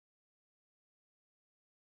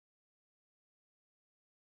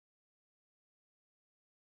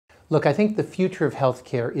Look, I think the future of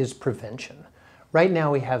healthcare is prevention. Right now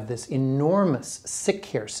we have this enormous sick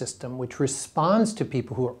care system which responds to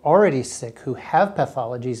people who are already sick, who have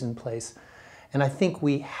pathologies in place. And I think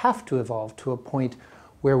we have to evolve to a point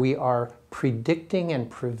where we are predicting and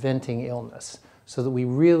preventing illness so that we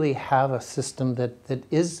really have a system that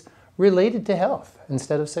is related to health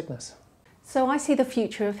instead of sickness. So I see the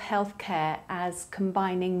future of healthcare as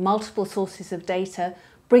combining multiple sources of data,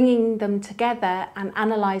 bringing them together and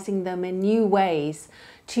analysing them in new ways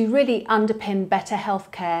to really underpin better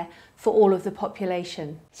healthcare for all of the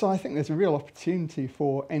population. So I think there's a real opportunity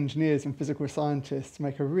for engineers and physical scientists to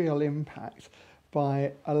make a real impact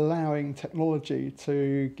by allowing technology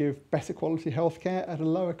to give better quality healthcare at a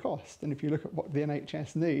lower cost. And if you look at what the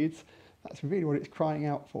NHS needs, that's really what it's crying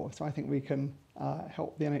out for. So I think we can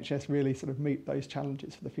help the NHS really sort of meet those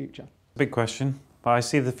challenges for the future. Big question, but I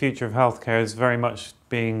see the future of healthcare as very much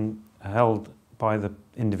being held by the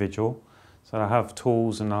individual. So I'll have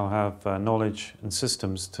tools and I'll have knowledge and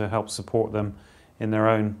systems to help support them in their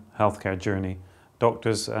own healthcare journey.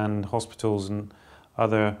 Doctors and hospitals and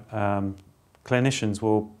other clinicians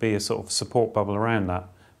will be a sort of support bubble around that,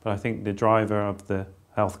 but I think the driver of the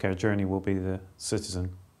healthcare journey will be the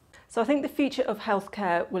citizen. So I think the future of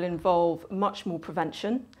healthcare will involve much more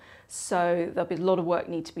prevention. So there'll be a lot of work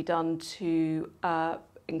need to be done to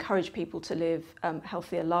encourage people to live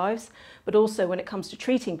healthier lives, but also when it comes to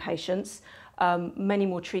treating patients, many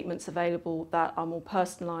more treatments available that are more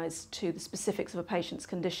personalised to the specifics of a patient's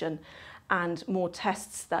condition, and more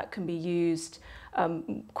tests that can be used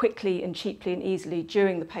quickly and cheaply and easily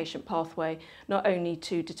during the patient pathway, not only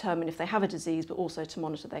to determine if they have a disease, but also to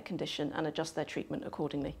monitor their condition and adjust their treatment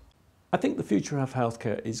accordingly. I think the future of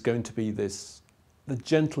healthcare is going to be the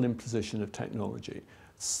gentle imposition of technology.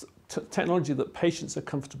 Technology that patients are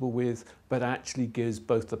comfortable with, but actually gives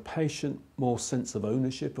both the patient more sense of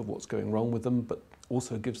ownership of what's going wrong with them, but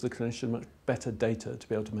also gives the clinician much better data to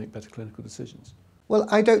be able to make better clinical decisions. Well,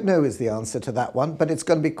 I don't know is the answer to that one, but it's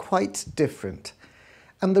going to be quite different.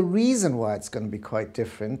 And the reason why it's going to be quite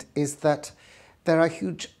different is that there are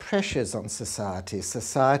huge pressures on society.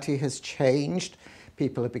 Society has changed.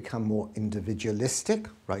 People have become more individualistic,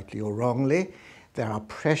 rightly or wrongly. There are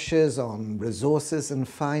pressures on resources and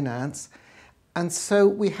finance. And so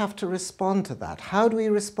we have to respond to that. How do we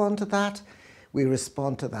respond to that? We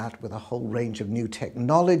respond to that with a whole range of new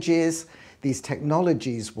technologies. These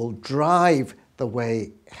technologies will drive the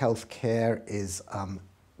way healthcare is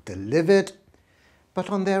delivered, but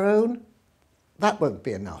on their own, that won't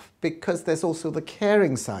be enough because there's also the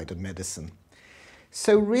caring side of medicine.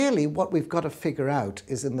 So really what we've got to figure out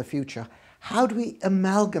is in the future, how do we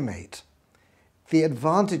amalgamate the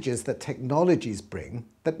advantages that technologies bring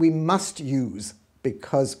that we must use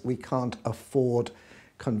because we can't afford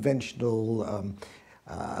conventional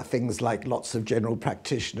things like lots of general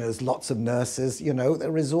practitioners, lots of nurses, you know,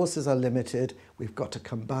 the resources are limited. We've got to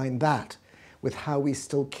combine that with how we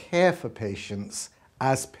still care for patients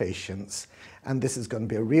as patients. And this is going to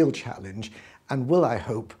be a real challenge and will, I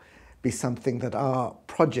hope, be something that our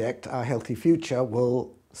project, Our Healthy Future,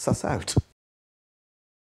 will suss out.